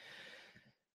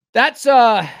 That's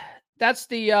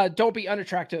the don't be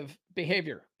unattractive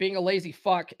behavior. Being a lazy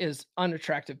fuck is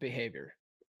unattractive behavior,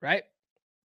 right?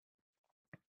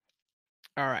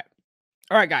 All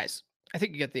right, guys. I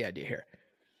think you get the idea here.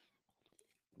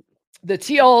 The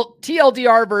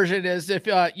TLDR version is if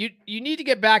you need to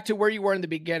get back to where you were in the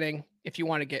beginning if you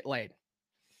want to get laid.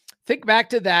 Think back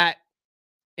to that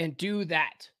and do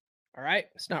that. All right?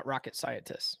 It's not rocket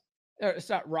scientists. It's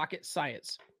not rocket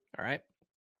science. All right?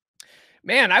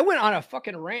 Man, I went on a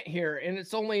fucking rant here and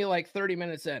it's only 30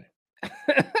 minutes in.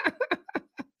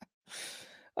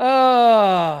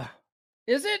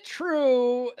 Is it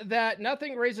true that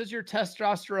nothing raises your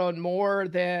testosterone more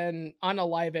than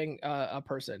unaliving a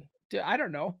person? I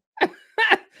don't know.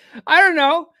 I don't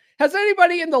know. Has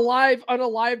anybody in the live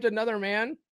unalived another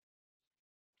man?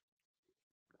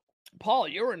 Paul,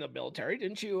 you were in the military.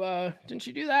 Didn't you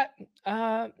do that?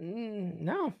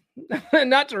 No,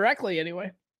 not directly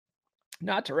anyway.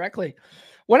 Not directly.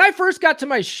 When I first got to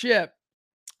my ship,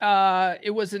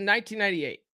 it was in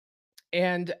 1998.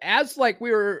 And as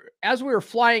we were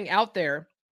flying out there,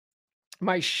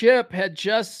 my ship had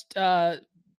just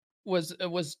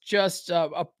was just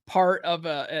a part of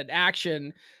an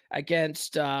action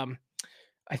against I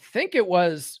think it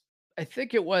was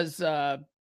the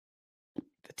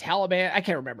Taliban. I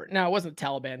can't remember. No, it wasn't the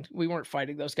Taliban. We weren't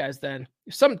fighting those guys then.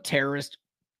 Some terrorist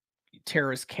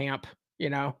camp,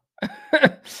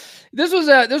 This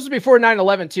was before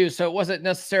 9/11 too, so it wasn't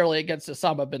necessarily against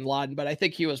Osama bin Laden, but I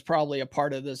think he was probably a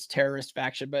part of this terrorist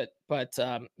faction. But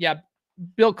yeah,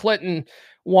 Bill Clinton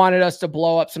wanted us to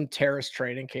blow up some terrorist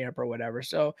training camp or whatever.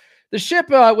 So the ship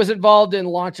was involved in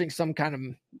launching some kind of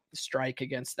strike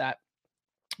against that.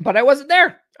 But I wasn't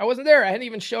there. I hadn't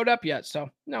even showed up yet. So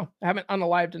no, I haven't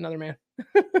unalived another man.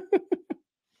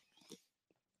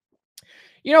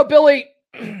 Billy,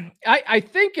 I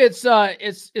think it's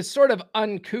sort of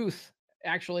uncouth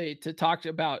actually to talk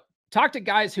to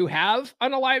guys who have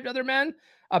unalived other men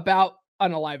about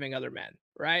unaliving other men,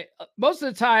 right? Most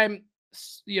of the time,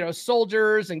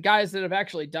 soldiers and guys that have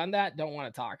actually done that don't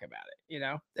want to talk about it.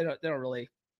 They don't really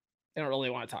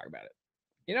want to talk about it.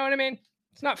 You know what I mean?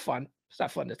 It's not fun. It's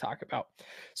not fun to talk about.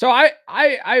 So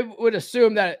I would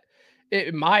assume that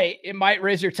it might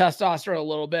raise your testosterone a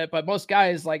little bit, but most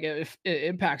guys, like, it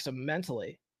impacts them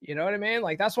mentally. You know what I mean?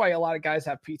 Like, that's why a lot of guys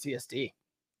have PTSD.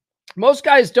 Most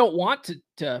guys don't want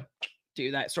to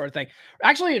do that sort of thing.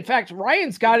 Actually, in fact,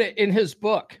 Ryan's got it in his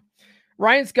book.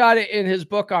 Ryan's got it in his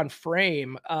book on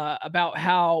Frame about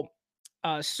how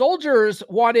soldiers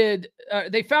wanted,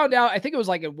 they found out, I think it was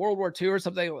like in World War II or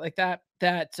something like that,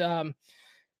 that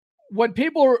when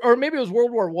people, or maybe it was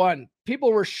World War I,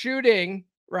 people were shooting,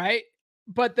 right?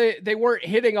 But they weren't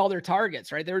hitting all their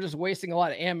targets, right? They were just wasting a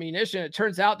lot of ammunition. It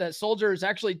turns out that soldiers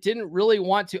actually didn't really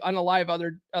want to unalive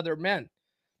other men.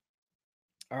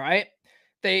 All right.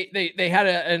 They had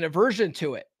an aversion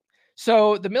to it.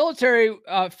 So the military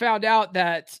found out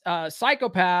that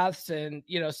psychopaths and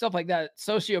stuff like that,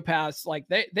 sociopaths, like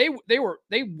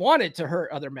they wanted to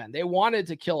hurt other men. They wanted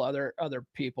to kill other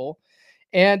people.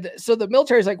 And so the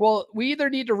military is like, well, we either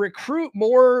need to recruit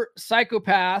more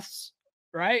psychopaths,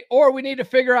 right? Or we need to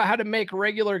figure out how to make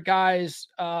regular guys,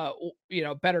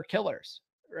 better killers,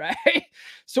 right?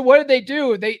 So what did they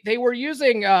do? They were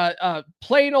using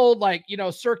plain old,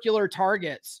 circular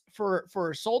targets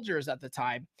for soldiers at the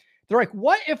time. They're like,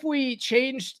 what if we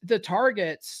changed the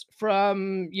targets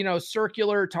from,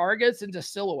 circular targets into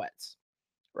silhouettes,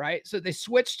 right? So they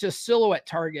switched to silhouette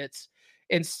targets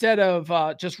instead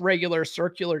of just regular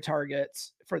circular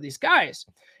targets for these guys.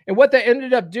 And what they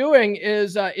ended up doing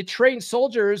is it trained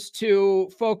soldiers to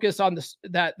focus on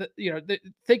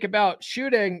think about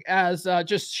shooting as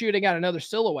just shooting at another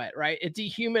silhouette, right? It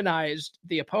dehumanized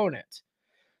the opponent.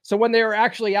 So when they were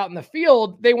actually out in the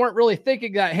field, they weren't really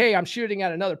thinking that, hey, I'm shooting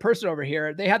at another person over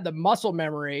here. They had the muscle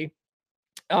memory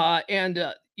and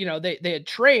they had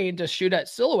trained to shoot at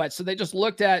silhouettes. So they just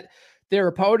looked at their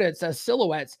opponents as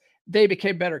silhouettes. They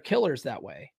became better killers that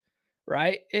way,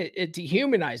 right? It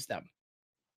dehumanized them.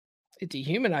 It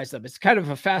dehumanized them. It's kind of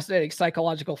a fascinating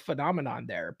psychological phenomenon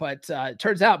there. But it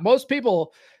turns out most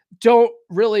people don't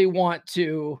really want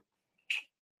to,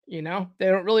 they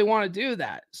don't really want to do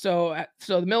that. So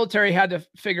the military had to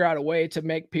figure out a way to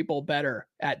make people better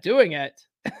at doing it.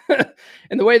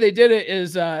 And the way they did it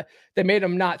is they made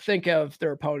them not think of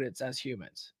their opponents as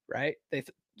humans, right?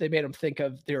 They made them think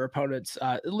of their opponents,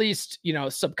 at least,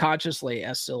 subconsciously,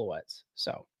 as silhouettes.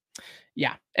 So,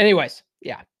 yeah. Anyways,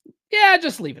 yeah,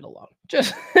 just leave it alone.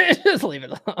 Just leave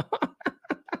it alone.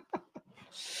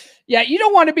 Yeah, you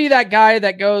don't want to be that guy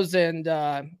that goes and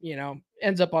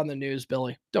ends up on the news,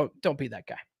 Billy. Don't be that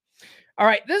guy. All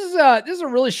right, this is a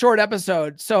really short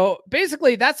episode. So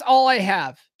basically, that's all I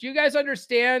have. Do you guys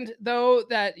understand, though,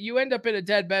 that you end up in a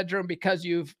dead bedroom because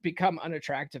you've become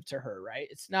unattractive to her, right?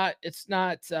 It's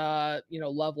not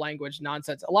love language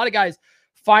nonsense. A lot of guys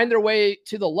find their way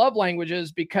to the love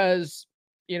languages because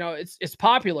it's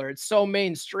popular. It's so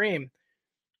mainstream.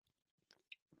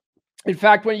 In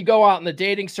fact, when you go out in the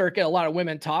dating circuit, a lot of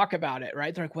women talk about it,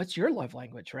 right? They're like, what's your love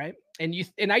language, right? And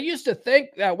I used to think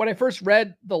that when I first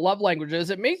read the love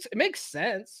languages, it makes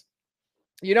sense.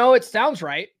 It sounds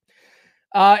right.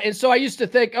 And so I used to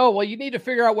think, oh, well, you need to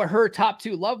figure out what her top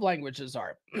 2 love languages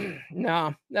are.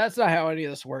 No, that's not how any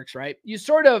of this works, right?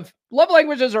 Love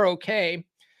languages are okay,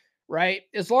 right?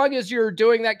 As long as you're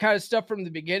doing that kind of stuff from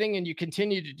the beginning and you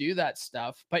continue to do that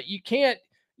stuff, but you can't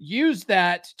use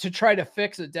that to try to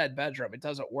fix a dead bedroom. It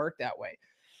doesn't work that way.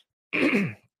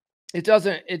 It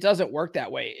doesn't work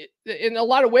that way. And a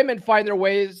lot of women find their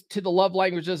ways to the love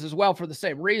languages as well for the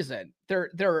same reason.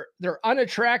 They're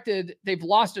unattracted. They've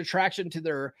lost attraction to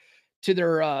their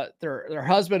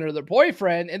husband or their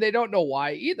boyfriend, and they don't know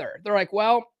why either. They're like,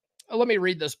 well, let me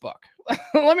read this book.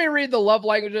 Let me read the love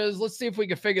languages. Let's see if we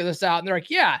can figure this out. And they're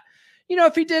like, yeah,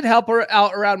 if he did help her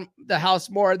out around the house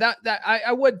more, that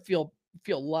I would feel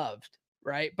loved,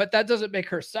 right? But that doesn't make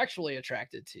her sexually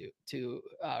attracted to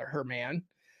her man.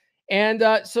 And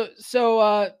so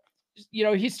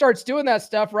he starts doing that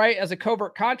stuff, right, as a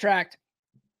covert contract.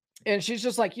 And she's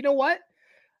just like, you know what?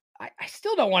 I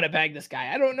still don't want to bang this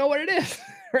guy. I don't know what it is,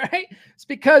 right? It's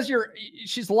because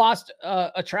she's lost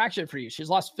attraction for you. She's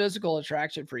lost physical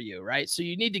attraction for you, right? So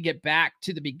you need to get back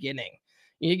to the beginning.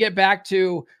 You need to get back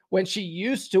to when she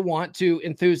used to want to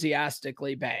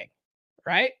enthusiastically bang,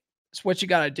 right? It's what you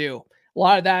got to do. A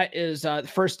lot of that is the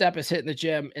first step is hitting the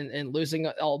gym and losing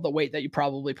all the weight that you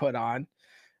probably put on,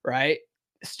 right?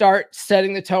 start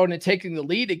setting the tone and taking the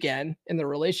lead again in the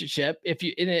relationship. If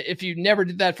you never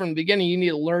did that from the beginning, you need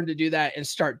to learn to do that and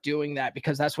start doing that,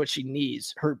 because that's what she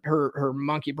needs. Her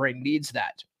monkey brain needs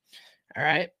that. All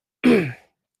right.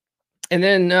 And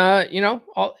then,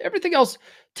 everything else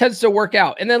tends to work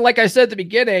out. And then, like I said at the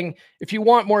beginning, if you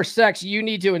want more sex, you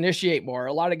need to initiate more.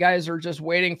 A lot of guys are just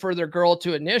waiting for their girl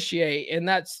to initiate, and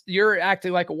you're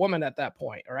acting like a woman at that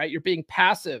point. All right. You're being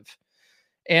passive,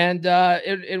 and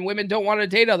women don't want to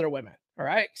date other women. All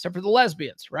right. Except for the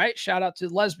lesbians, right? Shout out to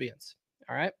the lesbians.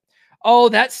 All right. Oh,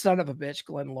 that son of a bitch,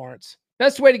 Glenn Lawrence.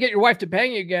 Best way to get your wife to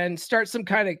bang you again, start some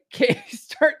kind of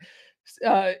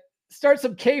start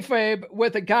some kayfabe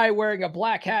with a guy wearing a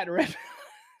black hat and red.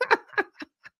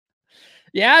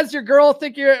 Yeah, does your girl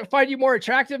find you more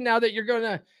attractive now that you're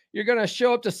gonna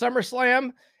show up to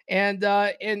SummerSlam and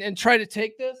try to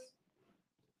take this?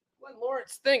 Glenn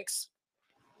Lawrence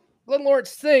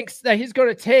thinks that he's going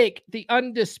to take the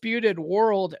undisputed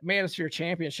World Manosphere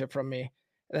Championship from me.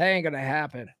 That ain't gonna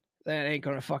happen. That ain't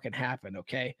gonna fucking happen.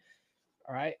 Okay.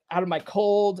 All right. Out of my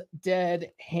cold,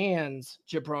 dead hands,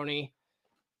 jabroni.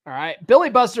 All right. Billy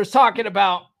Buster's talking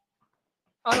about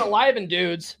unaliving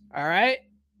dudes. All right.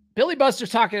 Billy Buster's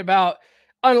talking about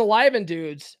unaliving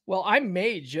dudes. Well, I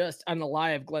may just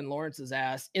unalive Glenn Lawrence's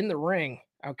ass in the ring.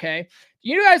 Okay.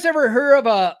 You guys ever heard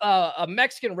of a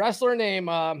Mexican wrestler named,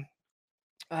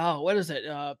 what is it?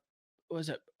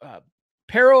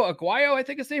 Perro Aguayo, I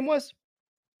think his name was.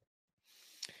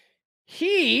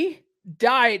 He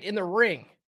died in the ring.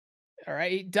 All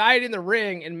right. He died in the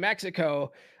ring in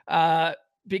Mexico,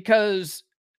 because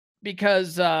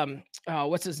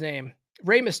what's his name?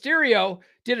 Rey Mysterio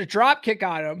did a drop kick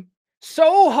on him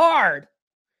so hard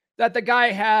that the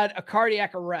guy had a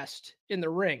cardiac arrest in the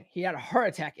ring. He had a heart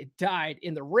attack. It died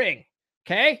in the ring.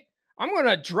 Okay. I'm going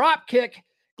to drop kick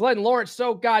Glenn Lawrence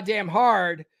so goddamn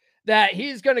hard that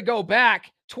he's going to go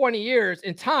back 20 years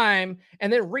in time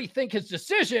and then rethink his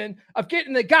decision of getting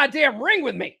in the goddamn ring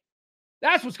with me.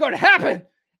 That's what's going to happen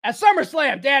at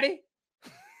SummerSlam, daddy.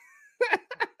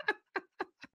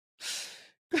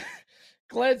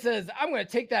 Glenn says, I'm going to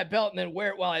take that belt and then wear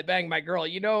it while I bang my girl.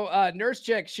 Nurse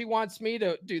Chick, she wants me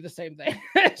to do the same thing.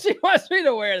 She wants me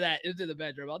to wear that into the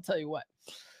bedroom. I'll tell you what.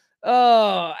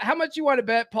 How much you want to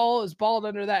bet Paul is bald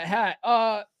under that hat?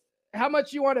 How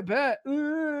much you want to bet?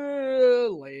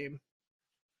 Lame.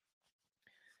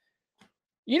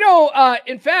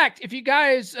 In fact, if you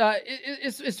guys,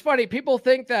 it's funny. People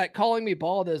think that calling me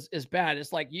bald is bad.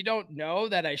 It's like, you don't know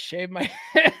that I shave my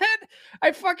head.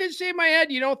 I fucking shave my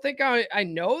head. You don't think I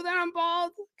know that I'm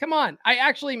bald? Come on. I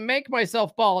actually make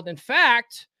myself bald. In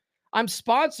fact, I'm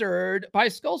sponsored by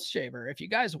Skull Shaver. If you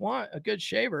guys want a good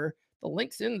shaver, the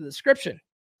link's in the description.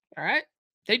 All right.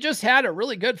 They just had a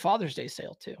really good Father's Day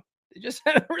sale too. If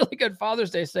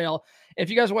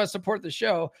you guys want to support the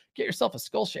show, get yourself a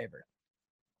Skull Shaver.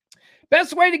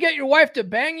 Best way to get your wife to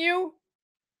bang you?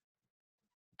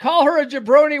 Call her a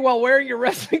jabroni while wearing your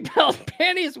wrestling belt.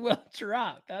 Panties will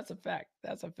drop. That's a fact.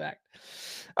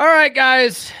 All right,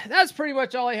 guys. That's pretty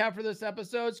much all I have for this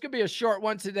episode. It's going to be a short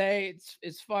one today.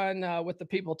 It's fun with the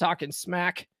people talking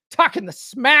the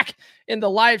smack in the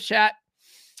live chat.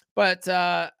 But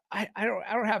I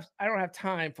don't have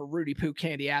time for Rudy Poo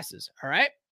candy asses. All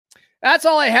right. That's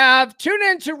all I have. Tune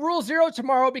in to Rule Zero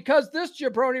tomorrow, because this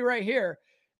jabroni right here,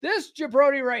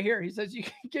 he says you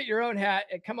can get your own hat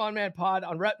at Come On Man Pod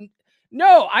on Red.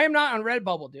 No, I am not on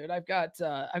Redbubble, dude. I've got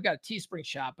a Teespring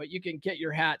shop, but you can get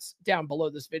your hats down below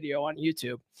this video on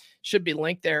YouTube. Should be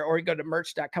linked there, or you go to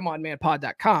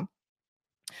merch.comeonmanpod.com.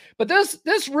 But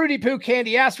this Rudy Poo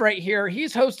candy ass right here,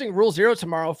 he's hosting Rule Zero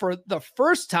tomorrow for the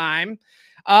first time.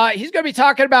 He's going to be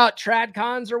talking about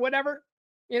TradCons or whatever.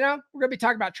 We're going to be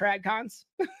talking about TradCons.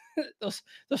 those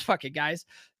fucking guys,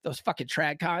 those fucking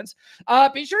TradCons.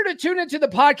 Be sure to tune into the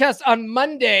podcast on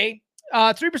Monday.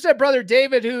 3% brother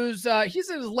David, he's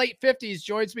in his late 50s,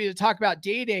 joins me to talk about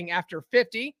dating after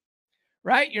 50.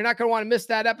 Right? You're not going to want to miss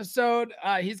that episode.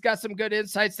 He's got some good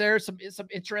insights there, some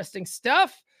interesting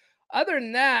stuff. Other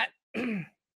than that,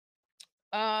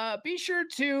 be sure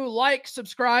to like,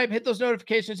 subscribe, hit those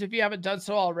notifications if you haven't done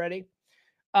so already.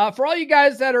 For all you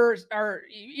guys that are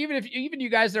even you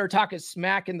guys that are talking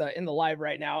smack in the live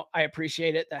right now, I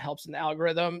appreciate it. That helps in the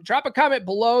algorithm. Drop a comment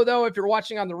below though if you're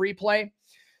watching on the replay.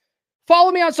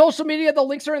 Follow me on social media. The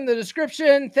links are in the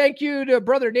description. Thank you to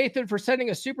brother Nathan for sending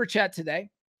a super chat today.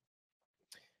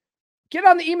 Get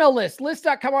on the email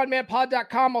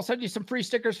list.comeonmanpod.com. I'll send you some free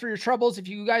stickers for your troubles. If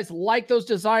you guys like those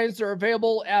designs, they're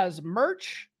available as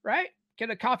merch, right? Get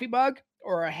a coffee mug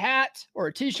or a hat or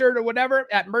a t-shirt or whatever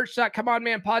at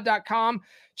merch.comeonmanpod.com.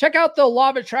 Check out the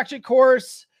Law of Attraction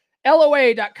course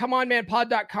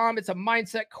LOA.comeonmanpod.com. It's a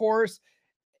mindset course.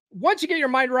 Once you get your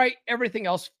mind right, everything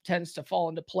else tends to fall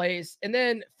into place. And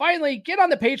then finally, get on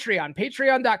the Patreon,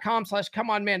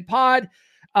 patreon.com/comeonmanpod.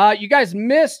 You guys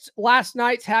missed last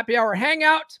night's happy hour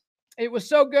hangout. It was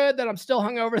so good that I'm still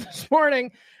hungover this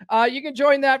morning. You can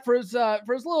join that for as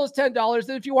little as $10.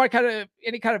 And if you want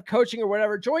any kind of coaching or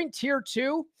whatever, join tier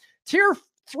 2. Tier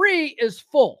 3 is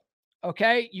full.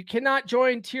 Okay. You cannot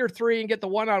join tier 3 and get the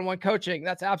one-on-one coaching.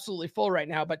 That's absolutely full right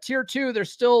now. But tier 2,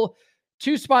 there's still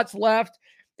 2 spots left.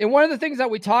 And one of the things that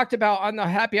we talked about on the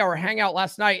happy hour hangout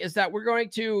last night is that we're going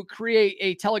to create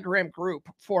a Telegram group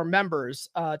for members.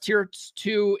 Tiers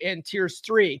 2 and tiers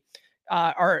 3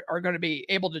 are going to be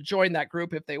able to join that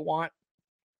group if they want.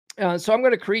 So I'm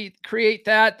going to create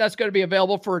that. That's going to be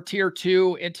available for tier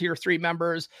 2 and tier 3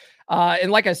 members.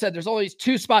 And like I said, there's only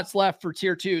 2 spots left for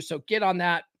tier 2. So get on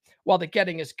that while the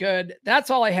getting is good. That's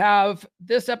all I have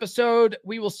this episode.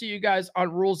 We will see you guys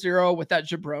on Rule 0 with that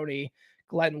jabroni,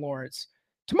 Glenn Lawrence,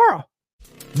 tomorrow.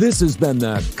 This has been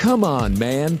the Come On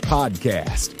Man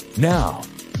podcast. Now,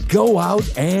 go out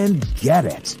and get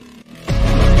it.